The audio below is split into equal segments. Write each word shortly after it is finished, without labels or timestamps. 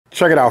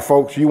Check it out,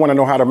 folks. You wanna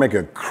know how to make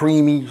a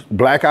creamy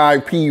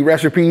black-eyed pea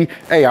recipe?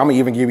 Hey, I'm gonna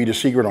even give you the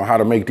secret on how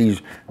to make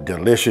these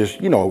delicious,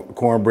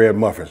 cornbread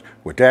muffins.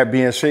 With that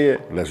being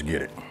said, let's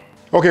get it.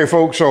 Okay,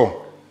 folks,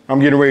 so I'm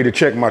getting ready to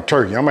check my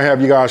turkey. I'm gonna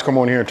have you guys come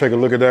on here and take a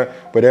look at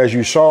that. But as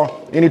you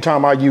saw,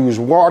 anytime I use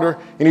water,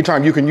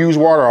 anytime you can use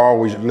water, I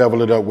always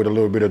level it up with a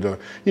little bit of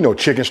the,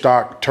 chicken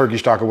stock, turkey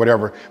stock or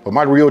whatever. But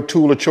my real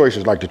tool of choice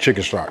is like the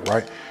chicken stock,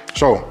 right?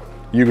 So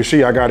you can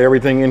see I got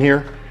everything in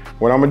here.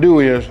 What I'm gonna do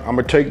is I'm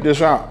gonna take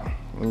this out.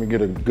 Let me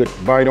get a good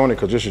bite on it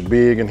because this is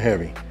big and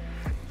heavy.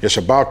 It's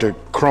about to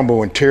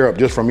crumble and tear up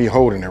just from me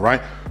holding it, right?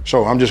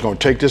 So I'm just gonna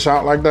take this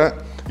out like that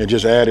and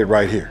just add it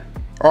right here.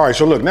 All right,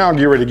 so look, now I'm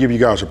getting ready to give you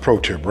guys a pro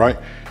tip, right?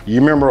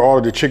 You remember all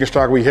of the chicken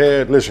stock we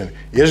had? Listen,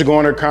 it's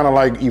going to kind of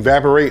like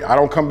evaporate. I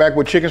don't come back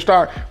with chicken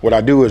stock. What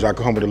I do is I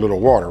come with a little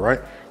water, right?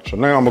 So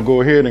now I'm gonna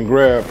go ahead and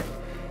grab,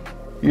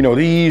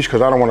 these,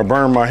 because I don't want to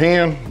burn my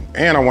hand,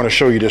 and I want to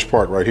show you this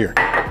part right here.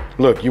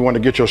 Look, you want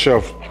to get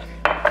yourself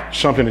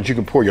something that you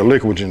can pour your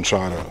liquids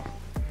inside of.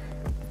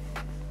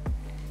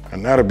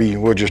 And that'll be,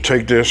 we'll just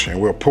take this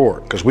and we'll pour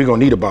it, because we're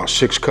gonna need about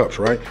 6 cups,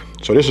 right?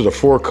 So this is a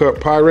 4-cup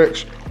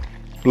Pyrex.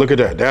 Look at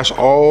that, that's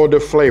all the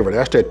flavor.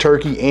 That's that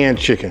turkey and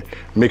chicken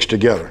mixed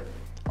together.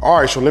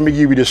 All right, so let me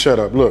give you the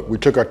setup. Look, we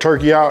took our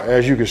turkey out.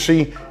 As you can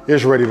see,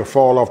 it's ready to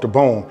fall off the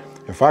bone.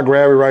 If I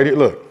grab it right here,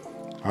 look,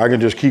 I can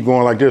just keep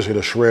going like this,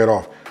 it'll shred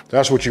off.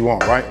 That's what you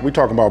want, right? We're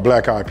talking about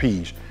black-eyed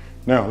peas.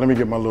 Now, let me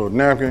get my little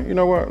napkin. You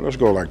know what, let's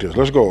go like this.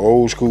 Let's go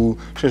old school.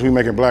 Since we're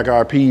making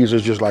black-eyed peas,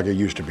 it's just like it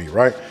used to be,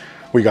 right?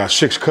 We got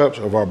 6 cups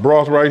of our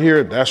broth right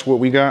here. That's what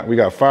we got. We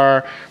got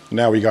fire.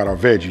 Now we got our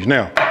veggies.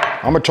 Now,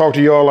 I'm gonna talk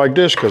to y'all like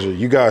this because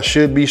you guys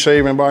should be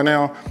saving by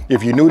now.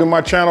 If you're new to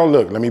my channel,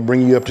 look, let me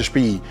bring you up to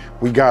speed.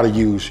 We gotta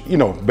use,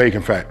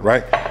 bacon fat,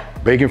 right?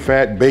 Bacon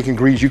fat, bacon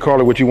grease, you call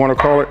it what you wanna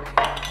call it.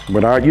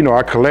 But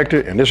I collect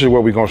it, and this is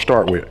what we're gonna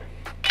start with.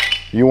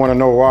 You wanna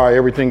know why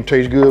everything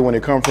tastes good when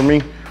it comes from me?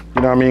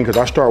 You know what I mean? Because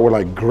I start with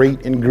like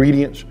great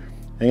ingredients.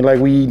 Ain't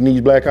like we eating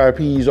these black-eyed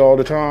peas all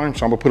the time.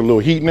 So I'm gonna put a little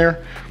heat in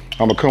there.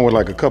 I'm gonna come with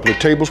like a couple of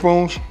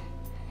tablespoons.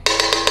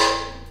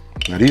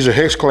 Now these are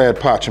hex-clad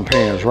pots and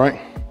pans, right?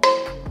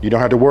 You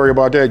don't have to worry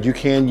about that. You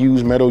can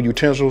use metal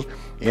utensils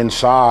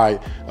inside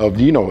of,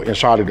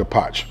 inside of the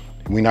pots.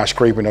 We're not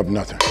scraping up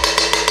nothing.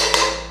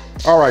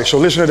 All right, so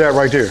listen to that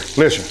right there.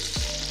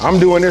 Listen, I'm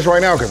doing this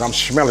right now because I'm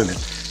smelling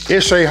it.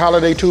 It say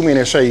holiday to me and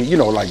it say,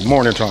 like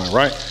morning time,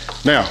 right?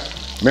 Now,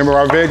 remember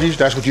our veggies?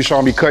 That's what you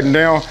saw me cutting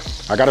down.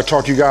 I gotta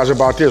talk to you guys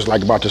about this,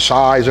 like about the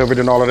size of it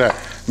and all of that.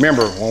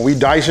 Remember, when we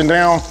dicing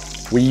down,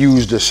 we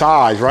use the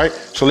size, right?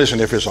 So listen,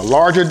 if it's a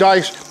larger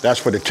dice, that's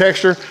for the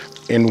texture.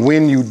 And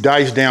when you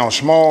dice down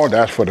small,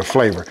 that's for the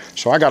flavor.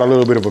 So I got a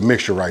little bit of a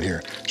mixture right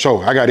here.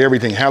 So I got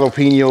everything,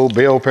 jalapeno,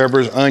 bell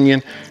peppers,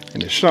 onion,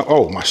 and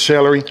my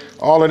celery,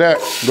 all of that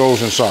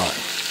goes inside.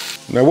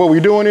 Now what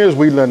we're doing is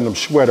we letting them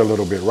sweat a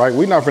little bit, right?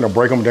 We're not gonna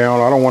break them down.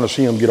 I don't wanna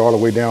see them get all the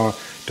way down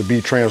to be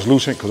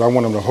translucent because I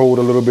want them to hold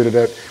a little bit of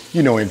that,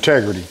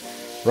 integrity,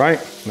 right?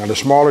 Now the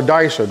smaller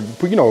dice,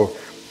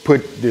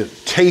 put the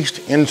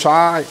taste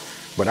inside,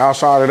 but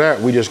outside of that,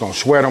 we just gonna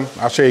sweat them.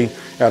 I say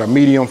at a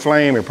medium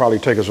flame, it probably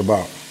take us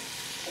about,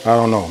 I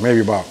don't know,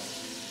 maybe about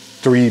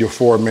 3 to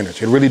 4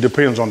 minutes. It really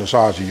depends on the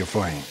size of your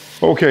flame.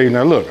 Okay,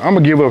 now look, I'm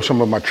gonna give up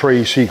some of my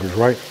trade secrets,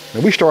 right?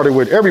 Now we started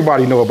with,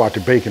 everybody know about the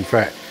bacon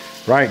fat,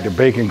 right? The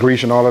bacon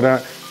grease and all of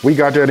that. We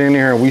got that in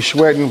there and we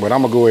sweating, but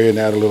I'm gonna go ahead and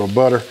add a little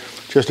butter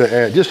just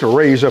to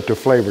raise up the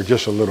flavor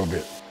just a little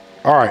bit.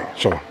 All right,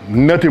 so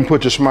nothing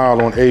puts a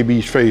smile on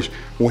AB's face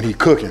when he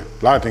cooking.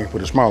 A lot of things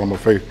put a smile on my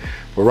face,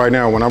 but right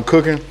now when I'm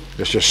cooking,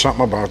 there's just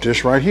something about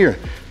this right here.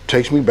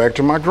 Takes me back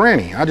to my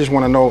granny. I just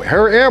want to know,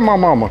 her and my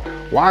mama,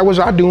 why was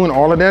I doing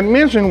all of that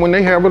mincing when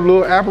they have a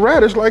little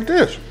apparatus like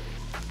this?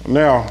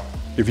 Now,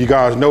 if you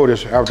guys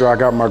notice, after I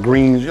got my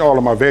greens, all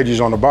of my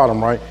veggies on the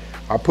bottom, right?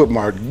 I put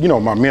my,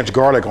 my minced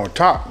garlic on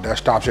top. That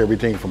stops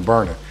everything from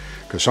burning.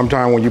 Because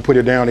sometimes when you put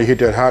it down, they hit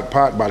that hot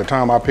pot. By the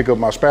time I pick up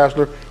my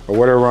spatula or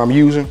whatever I'm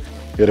using,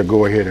 it'll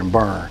go ahead and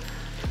burn,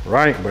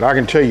 right? But I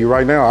can tell you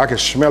right now, I can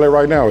smell it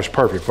right now. It's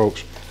perfect,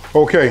 folks.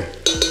 Okay,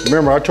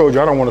 remember I told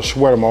you I don't want to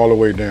sweat them all the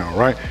way down,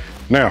 right?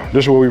 Now,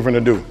 this is what we're gonna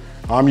do.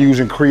 I'm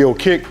using Creole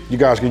Kick. You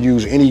guys can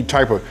use any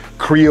type of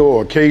Creole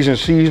or Cajun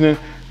seasoning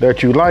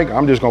that you like.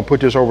 I'm just gonna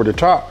put this over the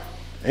top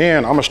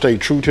and I'm gonna stay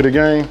true to the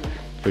game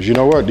because you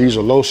know what? These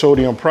are low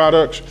sodium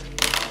products.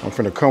 I'm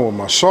finna come with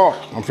my salt.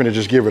 I'm finna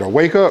just give it a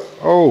wake up.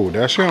 Oh,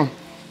 that's him.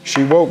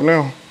 She woke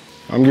now.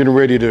 I'm getting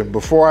ready to,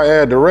 before I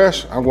add the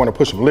rest, I'm gonna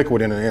put some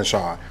liquid in the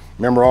inside.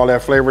 Remember all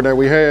that flavor that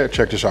we had?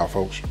 Check this out,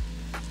 folks.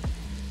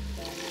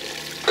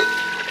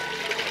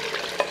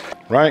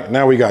 Right,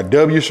 now we got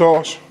W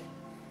sauce.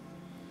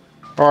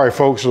 All right,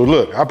 folks, so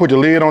look, I put the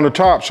lid on the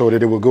top so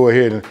that it will go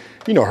ahead and,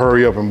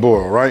 hurry up and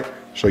boil, right?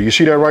 So you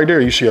see that right there?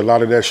 You see a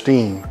lot of that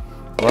steam,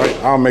 right?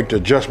 I'll make the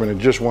adjustment in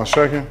just 1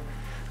 second.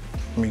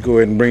 Let me go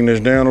ahead and bring this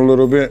down a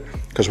little bit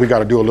because we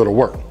gotta do a little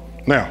work.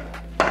 Now,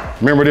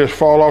 remember this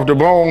fall off the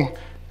bone?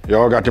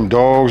 Y'all got them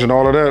dogs and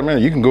all of that,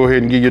 man. You can go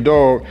ahead and give your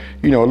dog,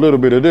 a little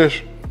bit of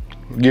this,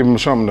 give them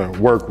something to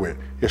work with.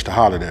 It's the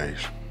holidays.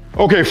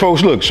 Okay,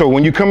 folks, look, so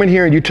when you come in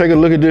here and you take a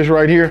look at this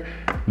right here,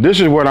 this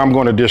is what I'm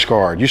gonna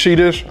discard. You see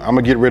this? I'm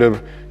gonna get rid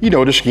of, you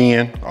know, the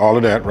skin, all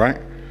of that, right?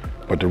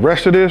 But the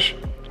rest of this,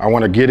 I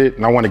wanna get it,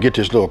 and I wanna get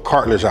this little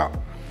cartilage out.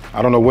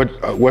 I don't know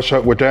what's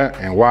up with that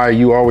and why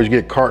you always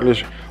get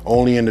cartilage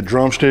only in the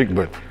drumstick,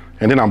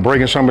 and then I'm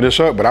breaking some of this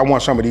up, but I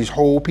want some of these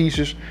whole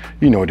pieces,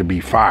 you know, to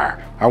be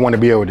fire. I wanna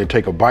be able to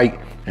take a bite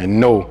and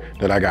know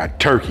that I got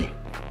turkey.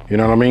 You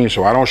know what I mean?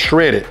 So I don't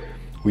shred it.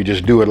 We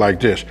just do it like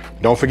this.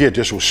 Don't forget,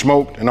 this was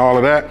smoked and all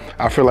of that.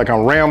 I feel like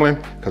I'm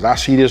rambling because I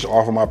see this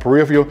off of my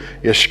peripheral.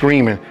 It's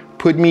screaming,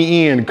 put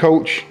me in,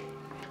 coach.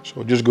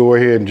 So just go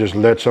ahead and just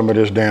let some of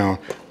this down.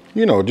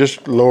 You know,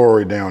 just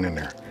lower it down in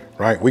there,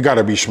 right? We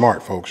gotta be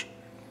smart, folks.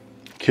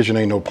 Kitchen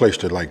ain't no place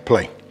to like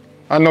play.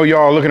 I know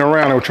y'all looking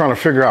around and trying to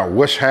figure out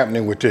what's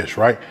happening with this,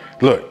 right?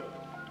 Look,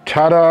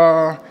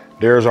 ta-da,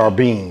 there's our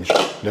beans.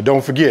 Now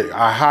don't forget,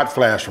 I hot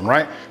flash them,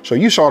 right? So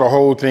you saw the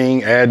whole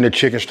thing, adding the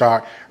chicken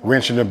stock,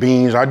 rinsing the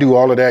beans. I do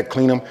all of that,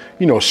 clean them,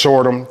 you know,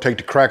 sort them, take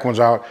the cracked ones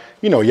out,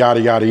 you know, yada,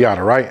 yada,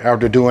 yada, right?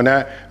 After doing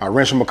that, I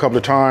rinse them a couple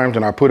of times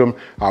and I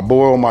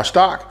boil my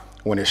stock.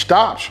 When it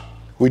stops,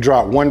 we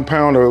drop 1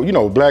 pound of, you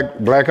know,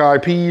 black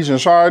eyed peas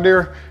inside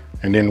there,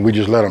 and then we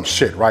just let them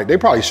sit, right? They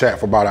probably sat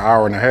for about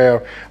 1.5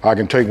 hours. I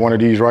can take one of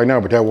these right now,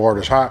 but that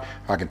water's hot.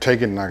 I can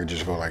take it and I can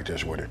just go like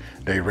this with it.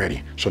 They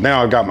ready. So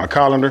now I got my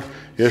colander,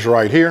 it's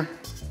right here.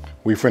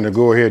 We finna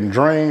go ahead and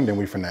drain, then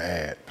we finna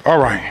add. All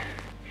right,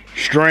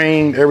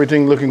 strained,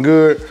 everything looking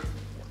good.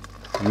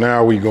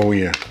 Now we go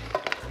in.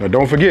 Now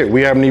don't forget,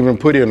 we haven't even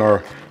put in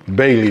our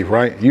bay leaf,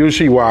 right? You'll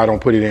see why I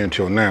don't put it in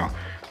until now.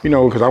 You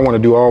know, because I wanna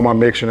do all my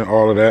mixing and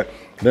all of that.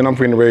 Then I'm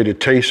finna ready to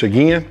taste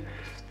again.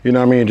 You know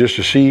what I mean? Just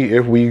to see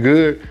if we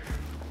good,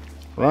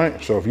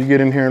 right? So if you get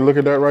in here and look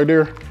at that right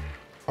there,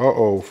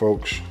 uh-oh,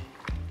 folks.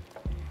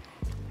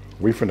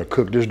 We finna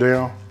cook this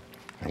down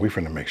and we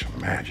finna make some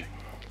magic.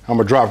 I'm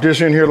gonna drop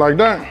this in here like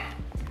that.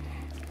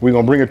 We're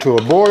gonna bring it to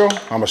a boil.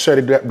 I'm gonna set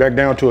it back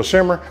down to a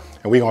simmer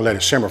and we're gonna let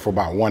it simmer for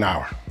about 1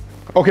 hour.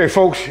 Okay,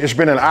 folks, it's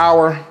been an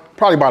hour,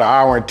 probably about 1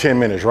 hour and 10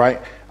 minutes,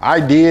 right? I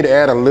did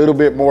add a little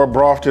bit more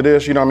broth to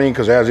this, you know what I mean?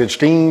 Because as it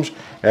steams,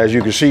 as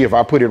you can see, if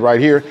I put it right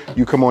here,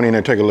 you come on in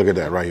and take a look at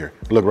that right here.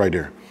 Look right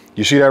there.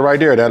 You see that right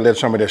there? That lets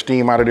some of that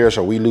steam out of there,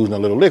 so we losing a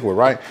little liquid,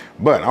 right?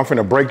 But I'm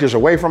finna break this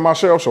away from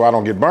myself so I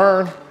don't get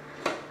burned,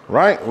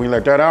 right? We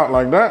let that out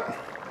like that.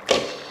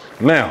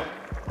 Now,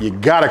 you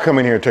gotta come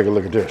in here and take a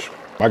look at this.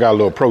 I got a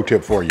little pro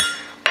tip for you.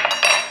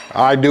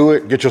 I do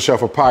it, get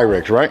yourself a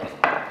Pyrex, right?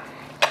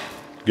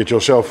 Get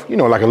yourself, you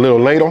know, like a little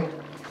ladle.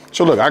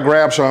 So look, I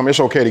grabbed some,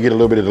 it's okay to get a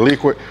little bit of the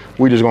liquid.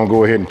 We just gonna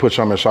go ahead and put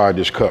some inside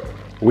this cup.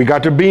 We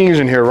got the beans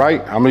in here, right?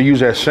 I'm gonna use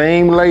that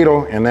same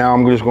ladle and now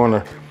I'm just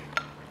gonna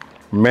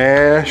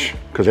mash,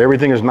 because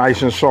everything is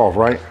nice and soft,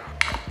 right?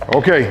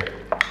 Okay,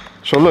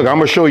 so look, I'm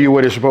gonna show you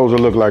what it's supposed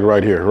to look like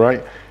right here,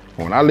 right?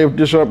 When I lift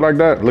this up like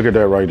that, look at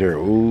that right there.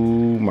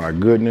 Ooh, my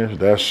goodness,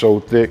 that's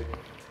so thick.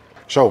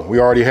 So we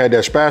already had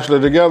that spatula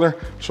together,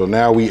 so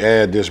now we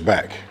add this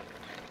back,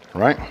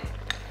 right?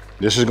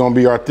 This is gonna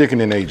be our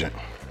thickening agent.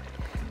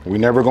 We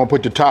never gonna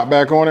put the top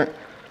back on it,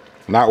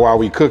 not while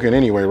we cooking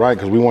anyway, right?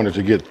 Because we want it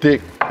to get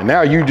thick. And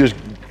now you just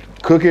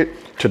cook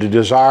it to the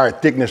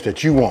desired thickness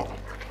that you want.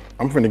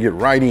 I'm finna get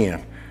right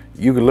in.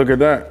 You can look at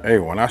that. Hey,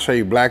 when I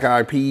say black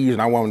eyed peas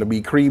and I want them to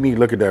be creamy,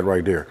 look at that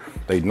right there.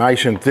 They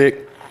nice and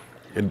thick.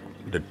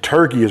 The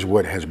turkey is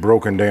what has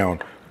broken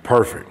down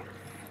perfect.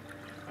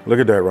 Look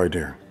at that right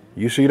there.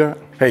 You see that?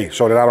 Hey,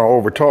 so that I don't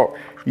over talk,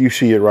 you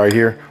see it right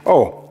here.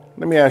 Oh,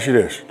 let me ask you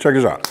this. Check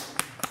this out.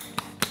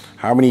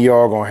 How many of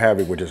y'all gonna have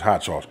it with this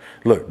hot sauce?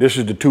 Look, this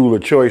is the tool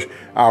of choice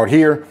out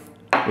here.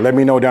 Let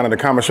me know down in the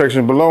comment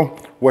section below,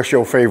 what's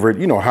your favorite,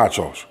 you know, hot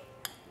sauce?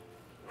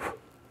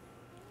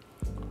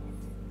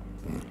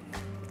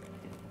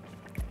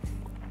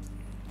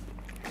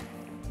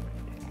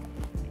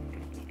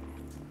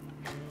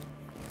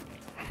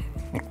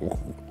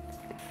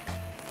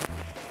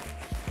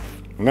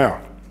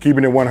 Now,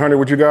 keeping it 100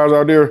 with you guys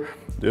out there,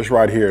 this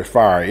right here is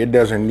fire. It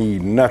doesn't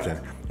need nothing.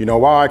 You know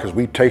why? Because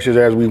we tasted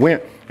as we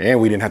went and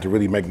we didn't have to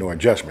really make no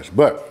adjustments.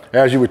 But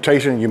as you were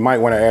tasting, you might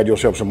want to add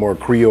yourself some more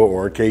Creole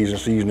or Cajun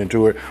seasoning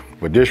to it.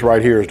 But this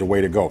right here is the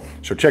way to go.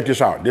 So check this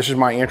out. This is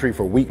my entry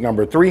for week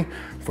number 3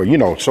 for, you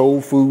know,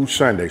 Soul Food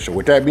Sunday. So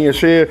with that being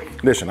said,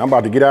 listen, I'm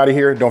about to get out of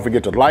here. Don't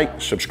forget to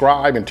like,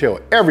 subscribe, and tell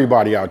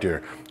everybody out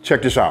there.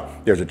 Check this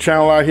out. There's a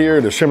channel out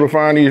here that's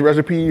simplifying these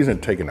recipes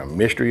and taking the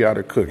mystery out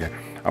of cooking.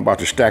 I'm about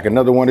to stack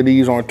another one of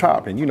these on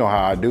top, and you know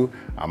how I do.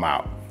 I'm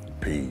out.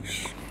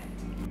 Peace.